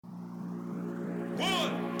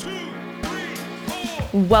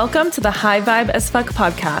Welcome to the High Vibe as Fuck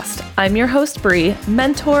podcast. I'm your host, Bree,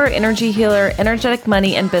 mentor, energy healer, energetic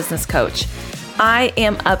money, and business coach. I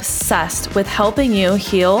am obsessed with helping you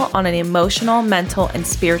heal on an emotional, mental, and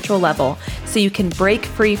spiritual level so you can break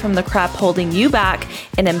free from the crap holding you back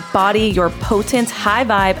and embody your potent high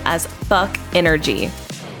vibe as fuck energy.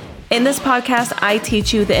 In this podcast, I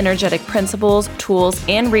teach you the energetic principles, tools,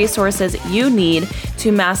 and resources you need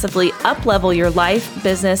to massively up-level your life,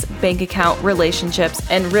 business, bank account, relationships,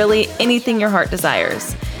 and really anything your heart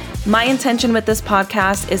desires. My intention with this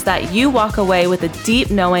podcast is that you walk away with a deep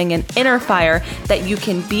knowing and inner fire that you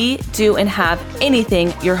can be, do, and have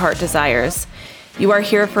anything your heart desires. You are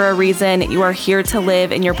here for a reason. You are here to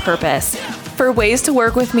live in your purpose. For ways to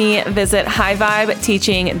work with me, visit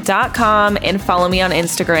highvibeteaching.com and follow me on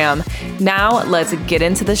Instagram. Now, let's get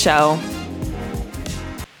into the show.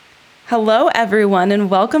 Hello, everyone,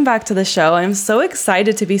 and welcome back to the show. I'm so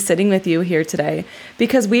excited to be sitting with you here today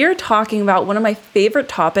because we are talking about one of my favorite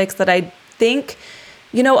topics that I think,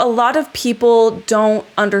 a lot of people don't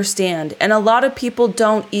understand and a lot of people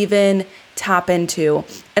don't even tap into.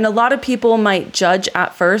 And a lot of people might judge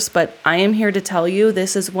at first, but I am here to tell you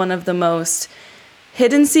this is one of the most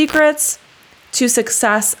hidden secrets to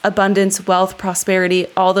success, abundance, wealth, prosperity,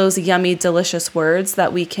 all those yummy, delicious words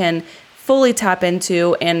that we can fully tap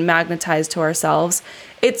into and magnetize to ourselves.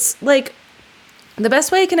 It's like, the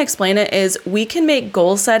best way I can explain it is we can make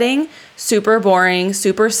goal setting super boring,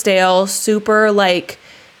 super stale, super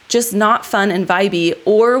just not fun and vibey,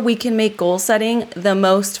 or we can make goal setting the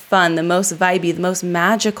most fun, the most vibey, the most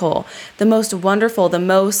magical, the most wonderful, the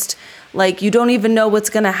most you don't even know what's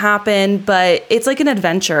going to happen, but it's like an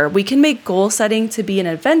adventure. We can make goal setting to be an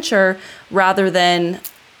adventure rather than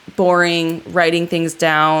boring, writing things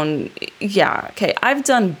down. Yeah, okay, I've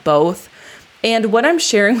done both. And what I'm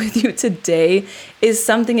sharing with you today is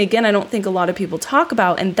something, again, I don't think a lot of people talk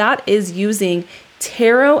about, and that is using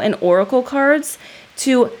tarot and oracle cards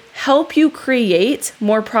to help you create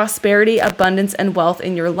more prosperity, abundance, and wealth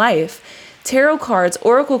in your life. Tarot cards,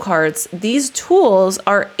 oracle cards, these tools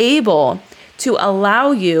are able to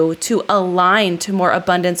allow you to align to more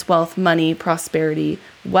abundance, wealth, money, prosperity,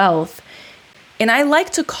 wealth. And I like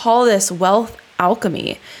to call this wealth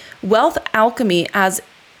alchemy. Wealth alchemy, as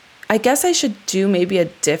I guess I should do maybe a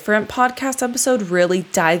different podcast episode really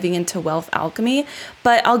diving into wealth alchemy,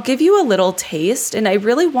 but I'll give you a little taste and I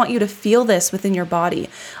really want you to feel this within your body.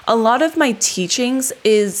 A lot of my teachings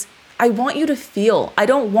is I want you to feel. I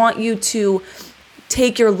don't want you to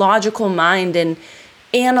take your logical mind and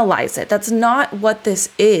analyze it. That's not what this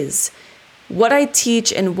is. What I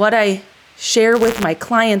teach and what I share with my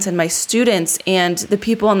clients and my students and the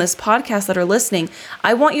people on this podcast that are listening,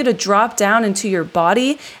 I want you to drop down into your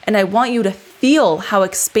body and I want you to feel how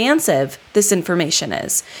expansive this information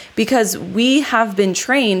is, because we have been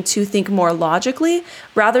trained to think more logically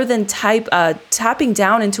rather than tapping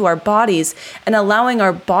down into our bodies and allowing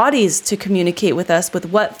our bodies to communicate with us with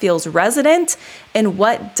what feels resonant and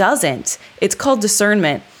what doesn't. It's called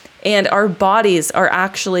discernment, and our bodies are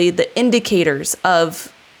actually the indicators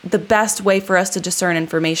of the best way for us to discern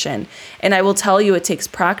information. And I will tell you, it takes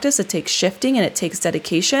practice, it takes shifting, and it takes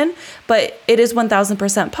dedication, but it is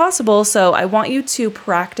 1000% possible. So I want you to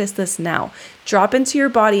practice this now. Drop into your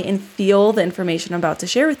body and feel the information I'm about to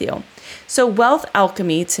share with you. So wealth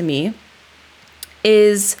alchemy to me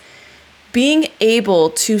is being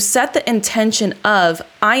able to set the intention of,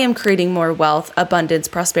 I am creating more wealth, abundance,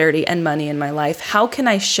 prosperity, and money in my life. How can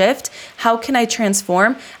I shift? How can I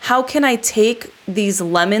transform? How can I take these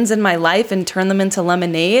lemons in my life and turn them into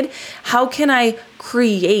lemonade? How can I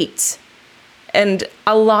create? And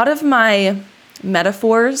a lot of my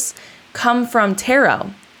metaphors come from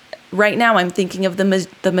tarot. Right now, I'm thinking of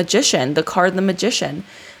the magician, the card, the magician.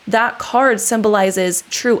 That card symbolizes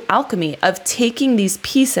true alchemy of taking these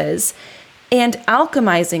pieces and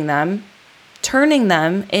alchemizing them, turning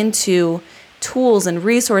them into tools and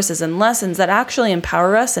resources and lessons that actually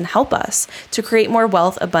empower us and help us to create more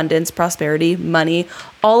wealth, abundance, prosperity, money,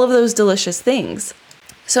 all of those delicious things.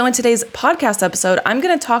 So in today's podcast episode, I'm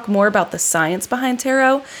going to talk more about the science behind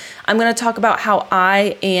tarot. I'm going to talk about how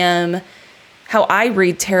I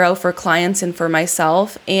read tarot for clients and for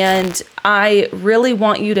myself. And I really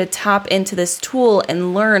want you to tap into this tool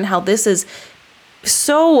and learn how this is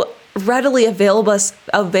so readily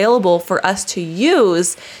available for us to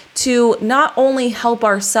use to not only help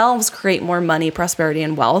ourselves create more money, prosperity,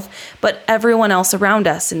 and wealth, but everyone else around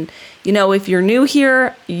us. And, if you're new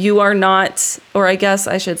here, you are not, or I guess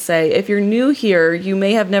I should say, if you're new here, you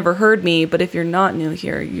may have never heard me, but if you're not new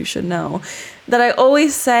here, you should know that I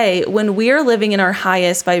always say, when we are living in our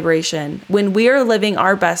highest vibration, when we are living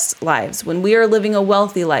our best lives, when we are living a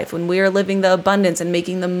wealthy life, when we are living the abundance and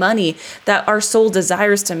making the money that our soul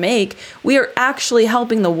desires to make, we are actually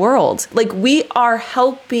helping the world. Like, we are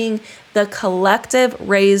helping the collective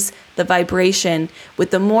raise the vibration.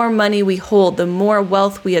 With the more money we hold, the more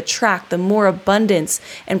wealth we attract, the more abundance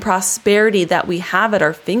and prosperity that we have at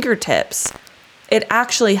our fingertips. It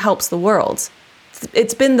actually helps the world.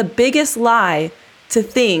 It's been the biggest lie to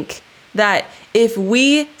think that if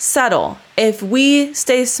we settle, if we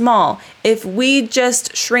stay small, if we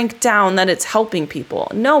just shrink down, that it's helping people.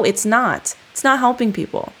 No, it's not. It's not helping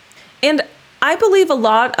people. And I believe a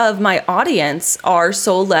lot of my audience are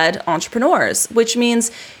soul-led entrepreneurs, which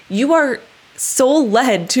means you are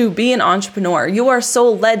soul-led to be an entrepreneur. You are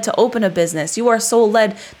soul-led to open a business. You are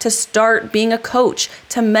soul-led to start being a coach,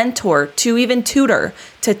 to mentor, to even tutor,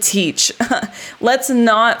 to teach. Let's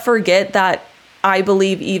not forget that I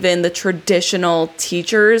believe even the traditional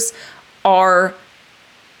teachers are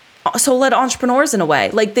soul-led entrepreneurs in a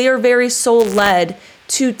way. Like, they are very soul-led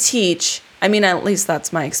to teach. I mean, at least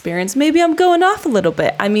that's my experience. Maybe I'm going off a little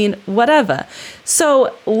bit. I mean, whatever.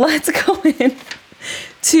 So let's go in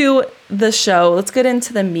to the show. Let's get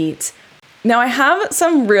into the meat. Now, I have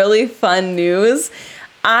some really fun news.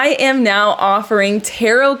 I am now offering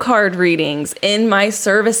tarot card readings in my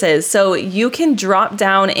services. So you can drop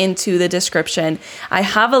down into the description. I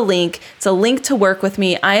have a link. It's a link to work with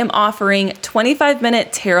me. I am offering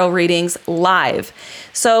 25-minute tarot readings live.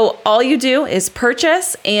 So all you do is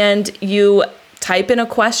purchase and you type in a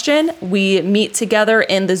question. We meet together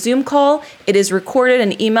in the Zoom call. It is recorded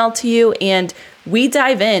and emailed to you, and we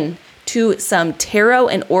dive in to some tarot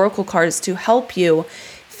and oracle cards to help you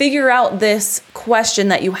figure out this question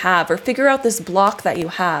that you have, or figure out this block that you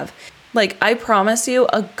have. Like, I promise you,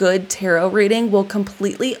 a good tarot reading will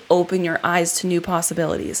completely open your eyes to new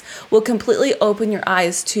possibilities, will completely open your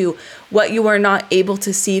eyes to what you are not able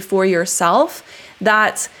to see for yourself.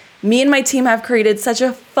 That me and my team have created such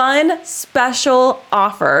a fun, special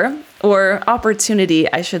offer, or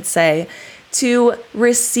opportunity, I should say, to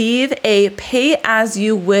receive a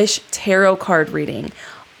pay-as-you-wish tarot card reading.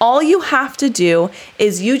 All you have to do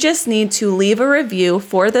is you just need to leave a review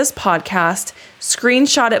for this podcast,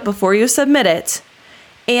 screenshot it before you submit it,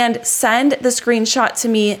 and send the screenshot to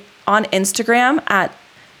me on Instagram at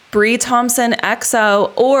Bree Thompson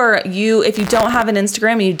XO. Or if you don't have an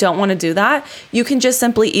Instagram and you don't want to do that, you can just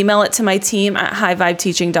simply email it to my team at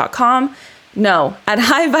highvibeteaching.com. No, at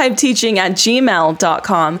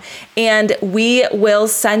highvibeteaching@gmail.com. And we will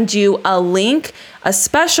send you a link, a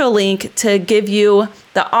special link, to give you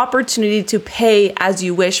the opportunity to pay as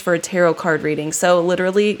you wish for a tarot card reading. So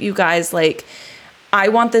literally, you guys, like, I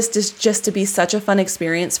want this just to be such a fun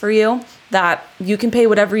experience for you that you can pay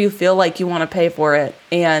whatever you feel like you want to pay for it.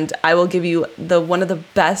 And I will give you one of the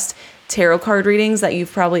best tarot card readings that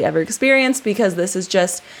you've probably ever experienced, because this is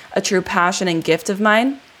just a true passion and gift of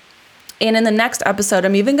mine. And in the next episode,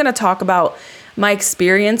 I'm even going to talk about my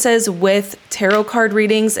experiences with tarot card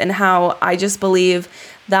readings and how I just believe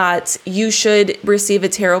that you should receive a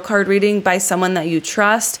tarot card reading by someone that you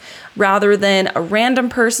trust rather than a random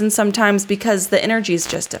person sometimes, because the energy is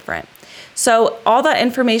just different. So all that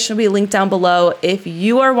information will be linked down below. If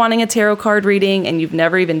you are wanting a tarot card reading and you've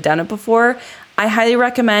never even done it before, I highly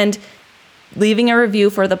recommend leaving a review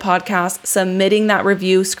for the podcast, submitting that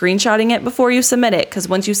review, screenshotting it before you submit it, because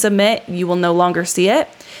once you submit, you will no longer see it.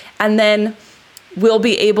 And then we'll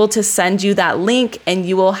be able to send you that link, and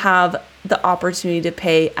you will have the opportunity to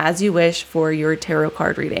pay as you wish for your tarot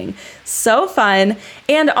card reading. So fun.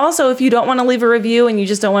 And also, if you don't want to leave a review and you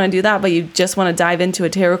just don't want to do that, but you just want to dive into a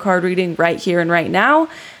tarot card reading right here and right now,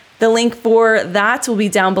 the link for that will be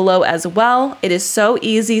down below as well. It is so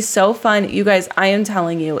easy, so fun. You guys, I am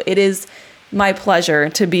telling you, it is my pleasure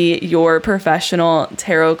to be your professional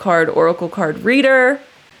tarot card, oracle card reader.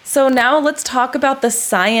 So now let's talk about the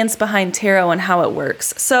science behind tarot and how it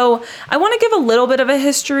works. So I want to give a little bit of a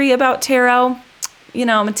history about tarot. You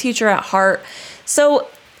know, I'm a teacher at heart. So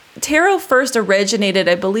tarot first originated,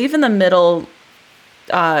 I believe, in the Middle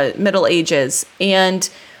Ages. And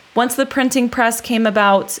once the printing press came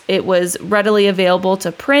about, it was readily available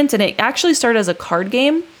to print, and it actually started as a card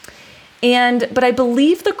game. But I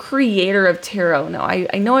believe the creator of tarot, no,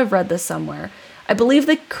 I know I've read this somewhere. I believe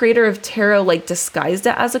the creator of tarot disguised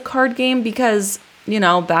it as a card game because,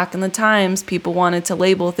 back in the times, people wanted to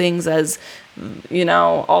label things as,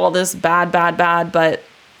 all this bad. But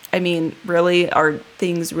I mean, really, are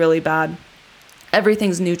things really bad?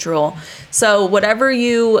 Everything's neutral. So whatever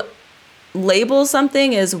you label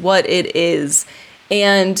something is what it is.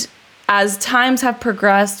 And as times have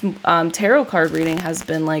progressed, tarot card reading has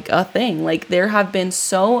been like a thing. Like there have been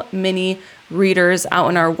so many readers out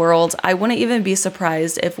in our world. I wouldn't even be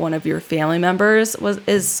surprised if one of your family members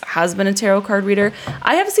has been a tarot card reader.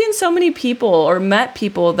 I have seen so many people or met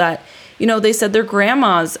people that, they said their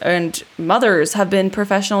grandmas and mothers have been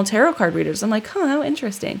professional tarot card readers. I'm like, how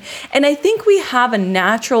interesting. And I think we have a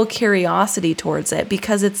natural curiosity towards it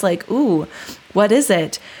because it's like, ooh, what is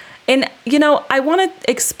it? And, I want to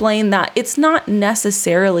explain that it's not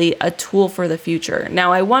necessarily a tool for the future.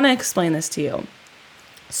 Now, I want to explain this to you.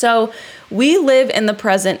 So we live in the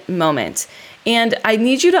present moment, and I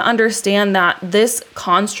need you to understand that this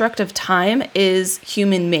construct of time is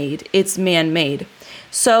human-made. It's man-made.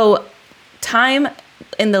 So time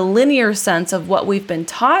in the linear sense of what we've been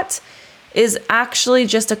taught is actually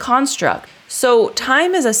just a construct. So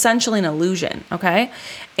time is essentially an illusion, okay?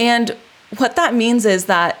 And what that means is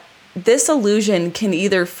that this illusion can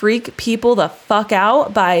either freak people the fuck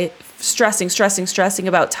out by stressing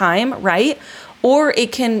about time, right? Or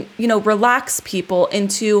it can, relax people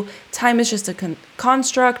into time is just a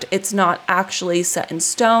construct. It's not actually set in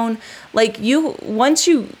stone. Like once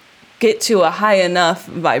you get to a high enough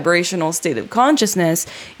vibrational state of consciousness,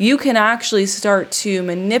 you can actually start to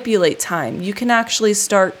manipulate time. You can actually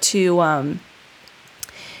start to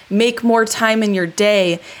make more time in your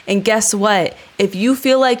day. And guess what? If you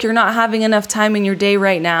feel like you're not having enough time in your day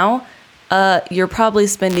right now, you're probably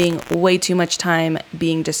spending way too much time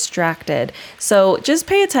being distracted. So just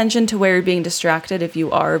pay attention to where you're being distracted if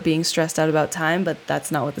you are being stressed out about time, but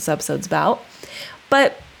that's not what this episode's about.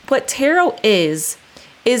 But what tarot is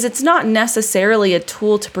it's not necessarily a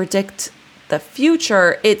tool to predict the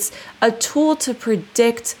future. It's a tool to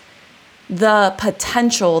predict the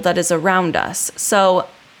potential that is around us. So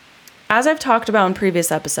as I've talked about in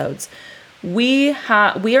previous episodes, we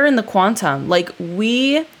are in the quantum. Like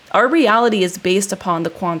our reality is based upon the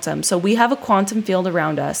quantum. So we have a quantum field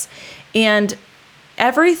around us, and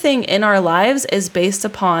everything in our lives is based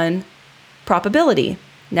upon probability.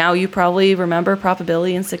 Now you probably remember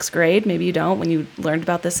probability in 6th grade. Maybe you don't when you learned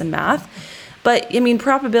about this in math. But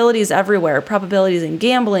probability is everywhere. Probability is in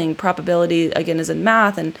gambling. Probability, again, is in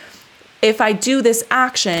math. And if I do this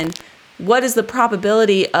action, what is the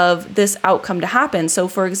probability of this outcome to happen? So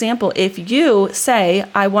for example, if you say,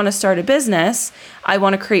 I want to start a business, I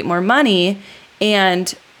want to create more money,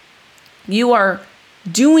 and you are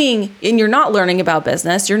and you're not learning about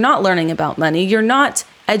business, you're not learning about money, you're not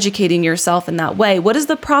educating yourself in that way, what is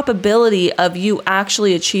the probability of you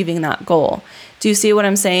actually achieving that goal? Do you see what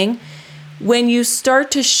I'm saying? When you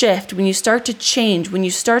start to shift, when you start to change, when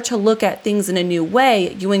you start to look at things in a new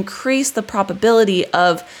way, you increase the probability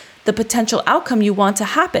of the potential outcome you want to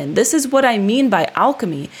happen. This is what I mean by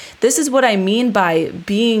alchemy. This is what I mean by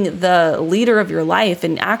being the leader of your life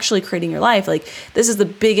and actually creating your life. Like, this is the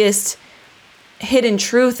biggest hidden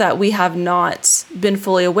truth that we have not been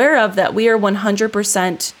fully aware of, that we are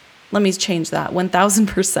 100%, let me change that,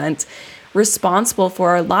 1000% responsible for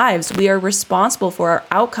our lives. We are responsible for our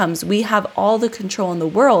outcomes. We have all the control in the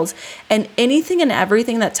world, and anything and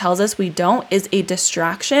everything that tells us we don't is a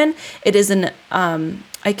distraction. It is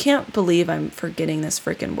I can't believe I'm forgetting this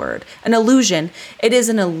freaking word. An illusion. It is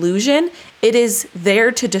an illusion. It is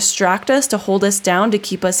there to distract us, to hold us down, to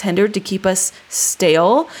keep us hindered, to keep us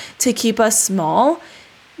stale, to keep us small.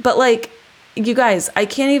 But like, you guys, I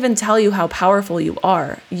can't even tell you how powerful you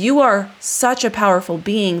are. You are such a powerful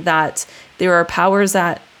being that there are powers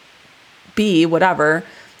that be, whatever.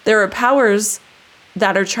 There are powers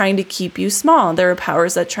that are trying to keep you small. There are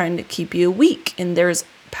powers that are trying to keep you weak. And there's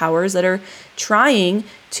powers that are trying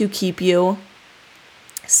to keep you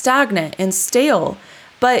stagnant and stale.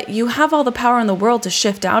 But you have all the power in the world to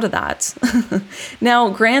shift out of that. Now,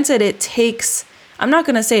 granted, I'm not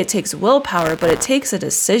going to say it takes willpower, but it takes a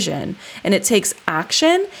decision, and it takes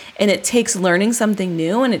action, and it takes learning something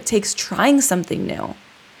new, and it takes trying something new.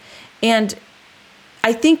 And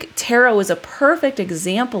I think tarot is a perfect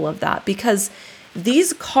example of that, because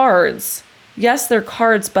these cards, yes, they're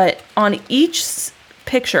cards, but on each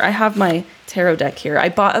picture, I have my tarot deck here. I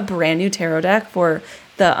bought a brand new tarot deck for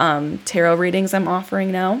the tarot readings I'm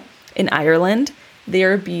offering now in Ireland.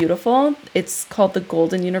 They're beautiful. It's called the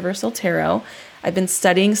Golden Universal Tarot. I've been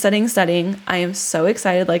studying. I am so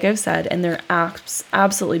excited, like I've said, and they're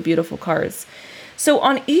absolutely beautiful cards. So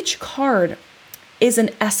on each card is an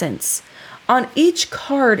essence. On each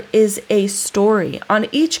card is a story. On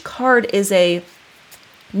each card is a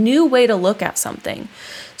new way to look at something.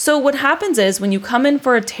 So what happens is when you come in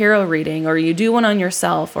for a tarot reading, or you do one on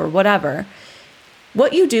yourself or whatever,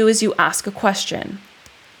 what you do is you ask a question.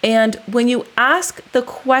 And when you ask the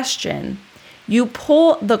question, You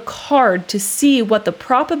pull the card to see what the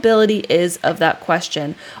probability is of that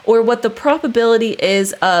question, or what the probability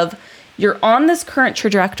is of you're on this current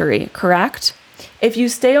trajectory, correct? If you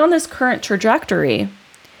stay on this current trajectory,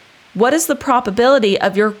 what is the probability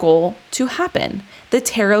of your goal to happen? The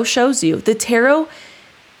tarot shows you. The tarot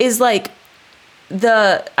is like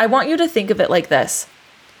I want you to think of it like this.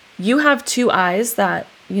 You have two eyes that,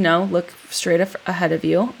 look straight ahead of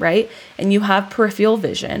you, right? And you have peripheral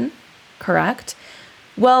vision, correct?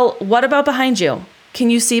 Well, what about behind you? Can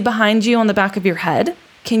you see behind you on the back of your head?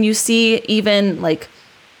 Can you see even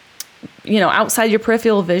outside your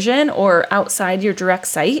peripheral vision or outside your direct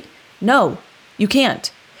sight? No, you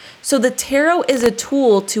can't. So the tarot is a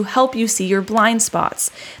tool to help you see your blind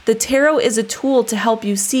spots. The tarot is a tool to help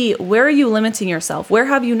you see where are you limiting yourself? Where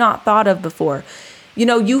have you not thought of before?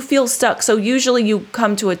 You feel stuck. So usually you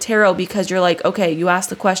come to a tarot because you're like, okay, you ask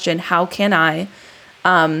the question, how can I,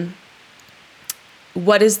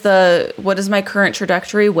 what is my current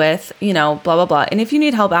trajectory with, blah, blah, blah. And if you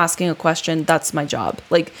need help asking a question, that's my job.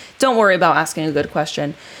 Don't worry about asking a good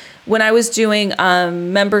question. When I was doing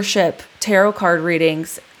membership tarot card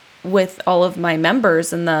readings with all of my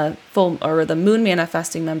members in the the moon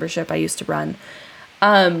manifesting membership I used to run,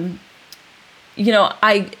 I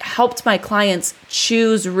helped my clients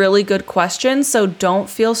choose really good questions. So don't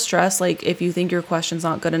feel stressed. If you think your question's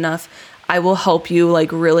not good enough, I will help you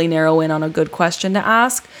really narrow in on a good question to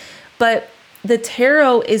ask. But the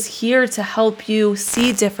tarot is here to help you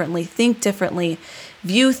see differently, think differently,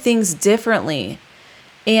 view things differently.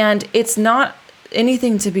 And it's not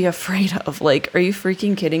anything to be afraid of. Are you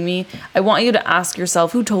freaking kidding me? I want you to ask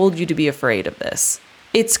yourself, who told you to be afraid of this?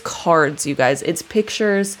 It's cards, you guys. It's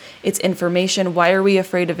pictures. It's information. Why are we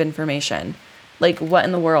afraid of information? What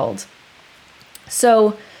in the world?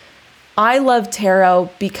 So I love tarot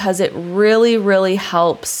because it really, really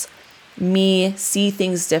helps me see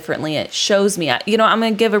things differently. It shows me, I'm going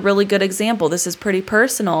to give a really good example. This is pretty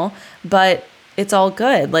personal, but it's all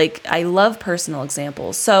good. I love personal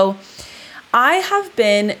examples. So I have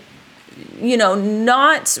been,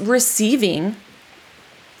 not receiving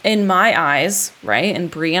in my eyes, right? In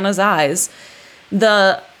Brianna's eyes,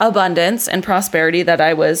 the abundance and prosperity that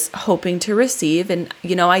I was hoping to receive. And,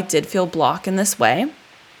 I did feel blocked in this way.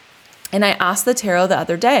 And I asked the tarot the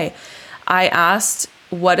other day, I asked,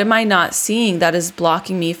 what am I not seeing that is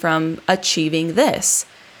blocking me from achieving this?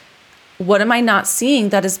 What am I not seeing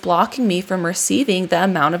that is blocking me from receiving the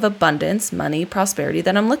amount of abundance, money, prosperity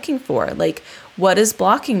that I'm looking for? What is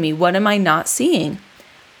blocking me? What am I not seeing?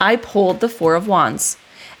 I pulled the Four of Wands.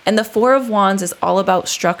 And the Four of Wands is all about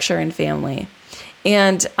structure and family.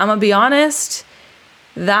 And I'm going to be honest,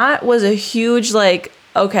 that was a huge,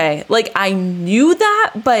 okay, I knew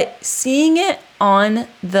that, but seeing it on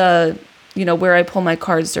the, where I pull my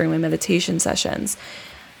cards during my meditation sessions,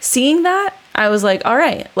 seeing that, I was like, all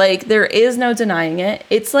right, there is no denying it.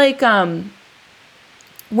 It's when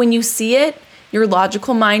you see it, your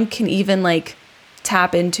logical mind can even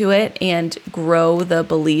tap into it and grow the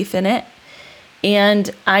belief in it. And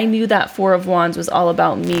I knew that Four of Wands was all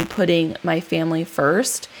about me putting my family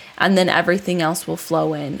first, and then everything else will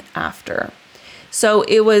flow in after. So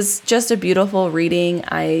it was just a beautiful reading.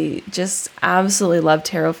 I just absolutely love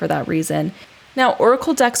tarot for that reason. Now,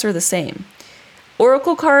 oracle decks are the same.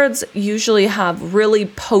 Oracle cards usually have really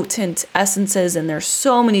potent essences, and there's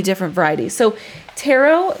so many different varieties. So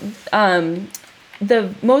tarot,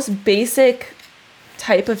 the most basic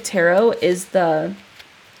type of tarot is the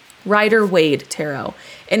Rider-Waite tarot.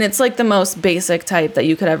 And it's the most basic type that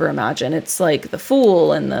you could ever imagine. It's the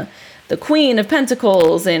Fool and the Queen of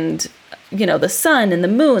Pentacles and, the Sun and the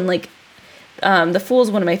Moon. The Fool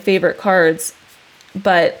is one of my favorite cards,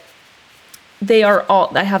 but they are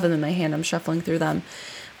all, I have them in my hand. I'm shuffling through them,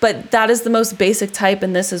 but that is the most basic type.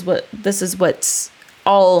 And this is what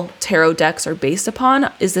all tarot decks are based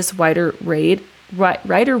upon, is this Rider-Waite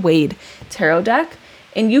tarot deck.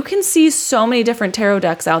 And you can see so many different tarot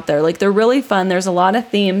decks out there. They're really fun. There's a lot of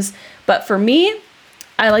themes, but for me,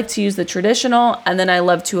 I like to use the traditional, and then I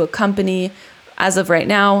love to accompany, as of right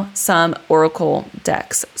now, some oracle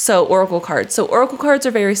decks. So oracle cards. So oracle cards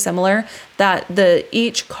are very similar, that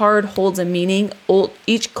each card holds a meaning.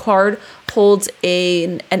 Each card holds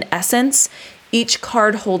an essence. Each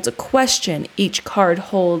card holds a question. Each card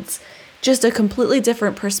holds just a completely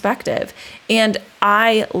different perspective. And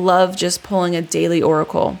I love just pulling a daily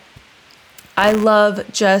oracle. I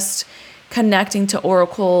love just connecting to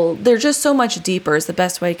oracle. They're just so much deeper is the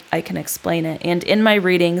best way I can explain it. And in my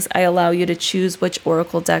readings, I allow you to choose which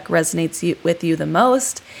oracle deck resonates with you the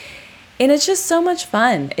most. And it's just so much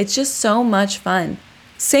fun. It's just so much fun.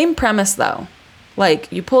 Same premise though.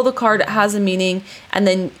 Like you pull the card, it has a meaning, and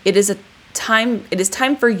then it is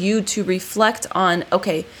time for you to reflect on,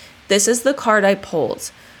 okay, this is the card I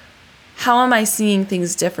pulled. How am I seeing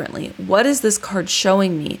things differently? What is this card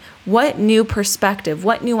showing me? What new perspective,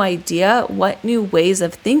 what new idea, what new ways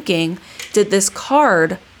of thinking did this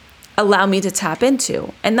card allow me to tap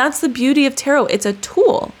into? And that's the beauty of tarot. It's a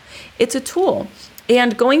tool. It's a tool.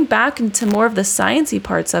 And going back into more of the sciencey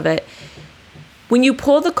parts of it, when you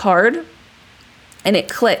pull the card and it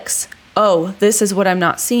clicks, oh, this is what I'm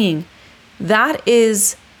not seeing. That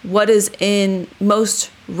is what is in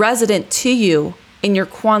most resident to you in your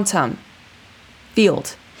quantum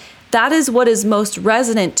field. That is what is most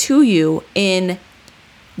resonant to you in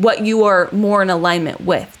what you are more in alignment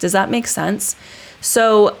with. Does that make sense?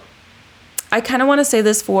 So I kind of want to say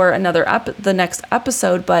this for the next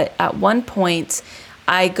episode, but at one point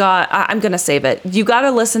I'm going to save it. You got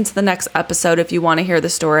to listen to the next episode if you want to hear the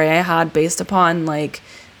story I had based upon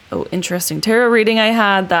interesting tarot reading I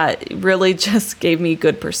had that really just gave me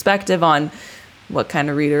good perspective on what kind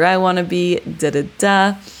of reader I want to be,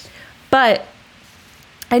 But,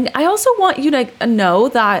 and I also want you to know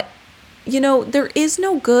that, there is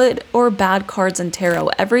no good or bad cards in tarot.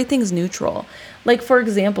 Everything's neutral. Like, for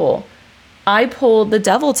example, I pulled the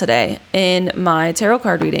Devil today in my tarot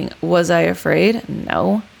card reading. Was I afraid?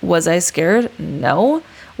 No. Was I scared? No.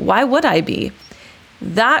 Why would I be?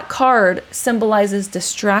 That card symbolizes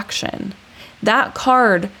distraction. That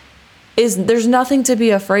card there's nothing to be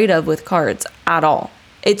afraid of with cards at all.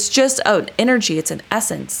 It's just an energy. It's an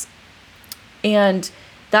essence. And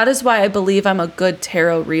that is why I believe I'm a good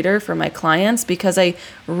tarot reader for my clients, because I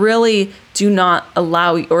really do not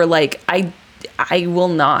allow, I will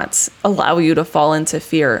not allow you to fall into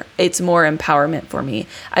fear. It's more empowerment for me.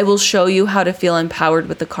 I will show you how to feel empowered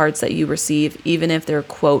with the cards that you receive, even if they're,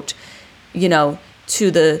 quote,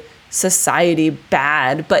 to the society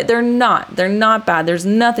bad, but they're not bad. There's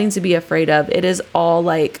nothing to be afraid of. It is all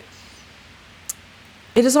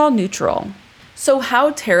neutral. So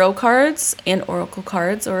how tarot cards and oracle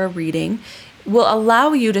cards or a reading will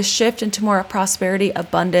allow you to shift into more prosperity,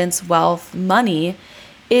 abundance, wealth, money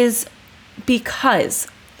is because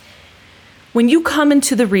when you come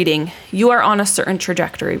into the reading, you are on a certain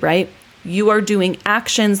trajectory, right? You are doing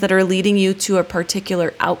actions that are leading you to a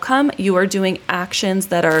particular outcome. You are doing actions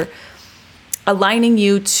that are aligning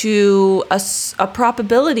you to a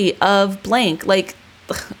probability of blank. Like,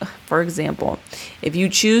 for example, if you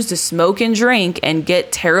choose to smoke and drink and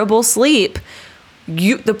get terrible sleep,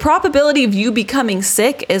 the probability of you becoming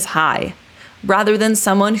sick is high, rather than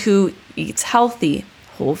someone who eats healthy,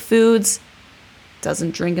 whole foods,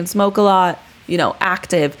 doesn't drink and smoke a lot,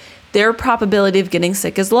 active. Their probability of getting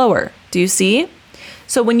sick is lower. Do you see?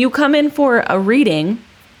 So when you come in for a reading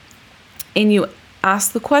and you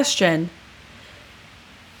ask the question,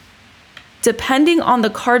 depending on the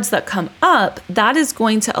cards that come up, that is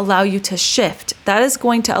going to allow you to shift. That is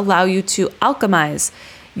going to allow you to alchemize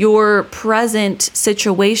your present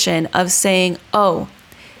situation of saying, oh,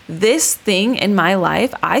 this thing in my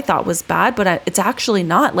life I thought was bad, but it's actually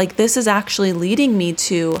not. Like, this is actually leading me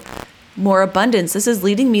to more abundance. This is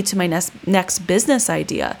leading me to my next business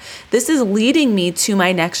idea. This is leading me to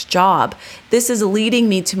my next job. This is leading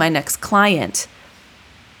me to my next client.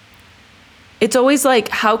 It's always like,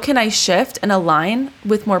 how can I shift and align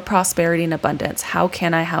with more prosperity and abundance? How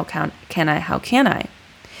can I?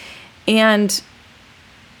 And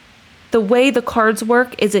the way the cards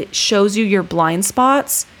work is it shows you your blind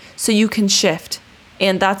spots so you can shift.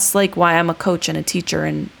 And that's like why I'm a coach and a teacher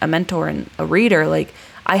and a mentor and a reader. Like,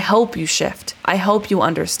 I help you shift. I help you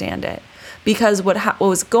understand it. Because what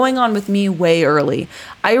was going on with me way early,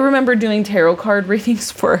 I remember doing tarot card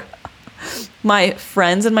readings for my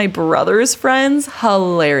friends and my brother's friends.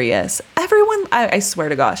 Hilarious. Everyone, I swear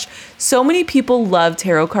to gosh, so many people love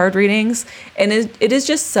tarot card readings, and it is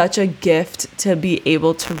just such a gift to be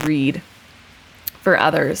able to read for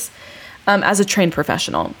others as a trained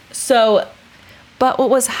professional. So, but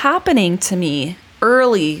what was happening to me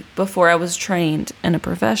early before I was trained and a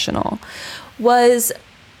professional was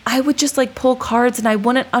I would just pull cards and I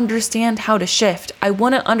wouldn't understand how to shift. I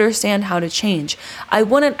wouldn't understand how to change. I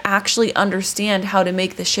wouldn't actually understand how to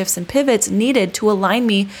make the shifts and pivots needed to align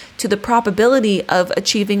me to the probability of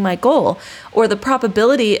achieving my goal, or the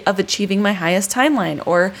probability of achieving my highest timeline,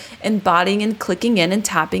 or embodying and clicking in and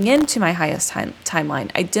tapping into my highest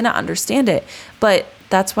timeline. I didn't understand it, but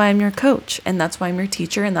that's why I'm your coach, and that's why I'm your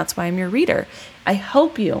teacher, and that's why I'm your reader. I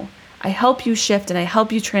help you shift, and I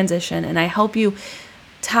help you transition, and I help you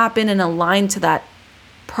tap in and align to that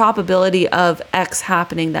probability of X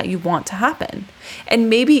happening that you want to happen.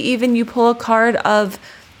 And maybe even you pull a card of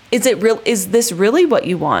Is this really what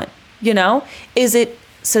you want? Is it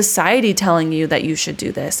society telling you that you should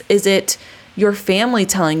do this? Is it your family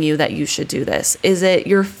telling you that you should do this? Is it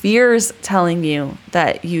your fears telling you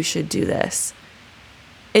that you should do this?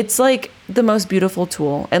 It's like the most beautiful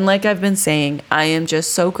tool. And like I've been saying, I am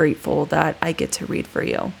just so grateful that I get to read for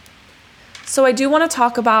you. So I do want to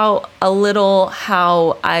talk about a little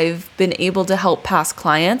how I've been able to help past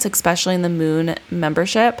clients, especially in the Moon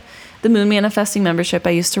membership, the Moon Manifesting membership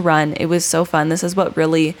I used to run. It was so fun. This is what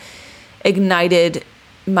really ignited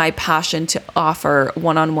my passion to offer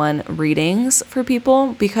one-on-one readings for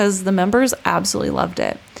people, because the members absolutely loved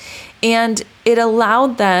it. And it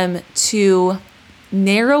allowed them to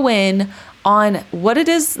narrow in on what it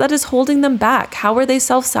is that is holding them back. How are they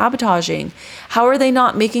self-sabotaging? How are they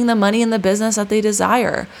not making the money in the business that they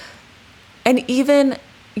desire? And even,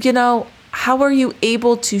 how are you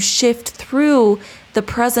able to shift through the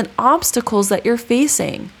present obstacles that you're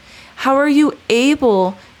facing? How are you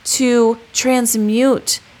able to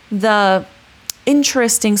transmute the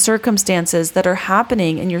interesting circumstances that are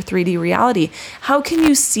happening in your 3D reality? How can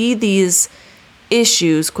you see these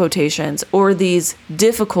issues, quotations, or these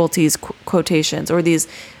difficulties, quotations, or these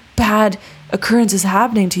bad occurrences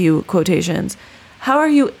happening to you, quotations? How are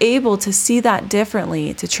you able to see that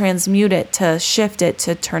differently, to transmute it, to shift it,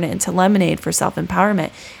 to turn it into lemonade for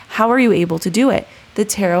self-empowerment? How are you able to do it? The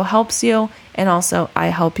tarot helps you, and also I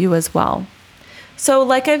help you as well. So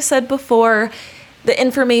like I've said before, the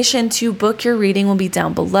information to book your reading will be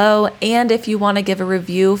down below. And if you want to give a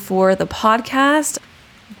review for the podcast,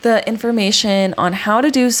 the information on how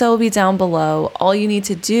to do so will be down below. All you need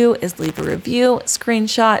to do is leave a review,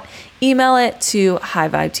 screenshot, email it to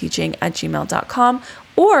highvibeteaching@gmail.com,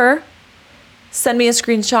 or send me a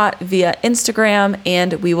screenshot via Instagram,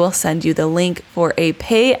 and we will send you the link for a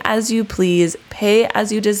pay as you please, pay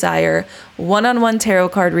as you desire, one-on-one tarot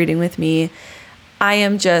card reading with me. I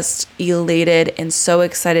am just elated and so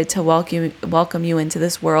excited to welcome you into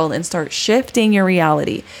this world and start shifting your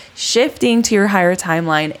reality, shifting to your higher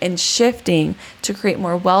timeline, and shifting to create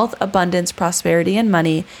more wealth, abundance, prosperity, and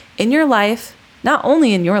money in your life, not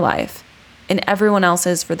only in your life, in everyone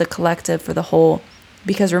else's, for the collective, for the whole.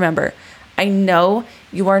 Because remember, I know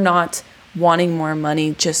you are not wanting more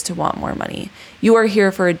money just to want more money. You are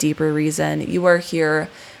here for a deeper reason. You are here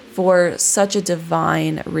for such a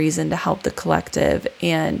divine reason to help the collective.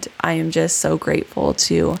 And I am just so grateful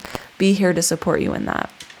to be here to support you in that.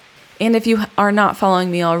 And if you are not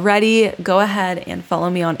following me already, go ahead and follow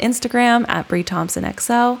me on Instagram at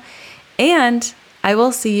BrieThompsonXO. And I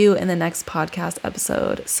will see you in the next podcast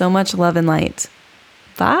episode. So much love and light.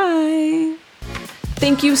 Bye.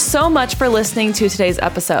 Thank you so much for listening to today's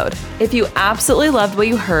episode. If you absolutely loved what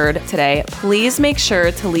you heard today, please make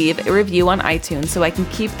sure to leave a review on iTunes so I can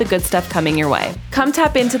keep the good stuff coming your way. Come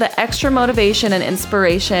tap into the extra motivation and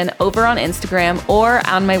inspiration over on Instagram or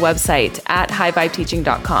on my website at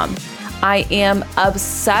highvibeteaching.com. I am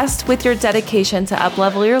obsessed with your dedication to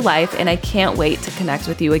uplevel your life, and I can't wait to connect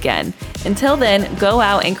with you again. Until then, go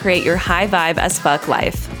out and create your high vibe as fuck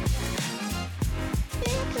life.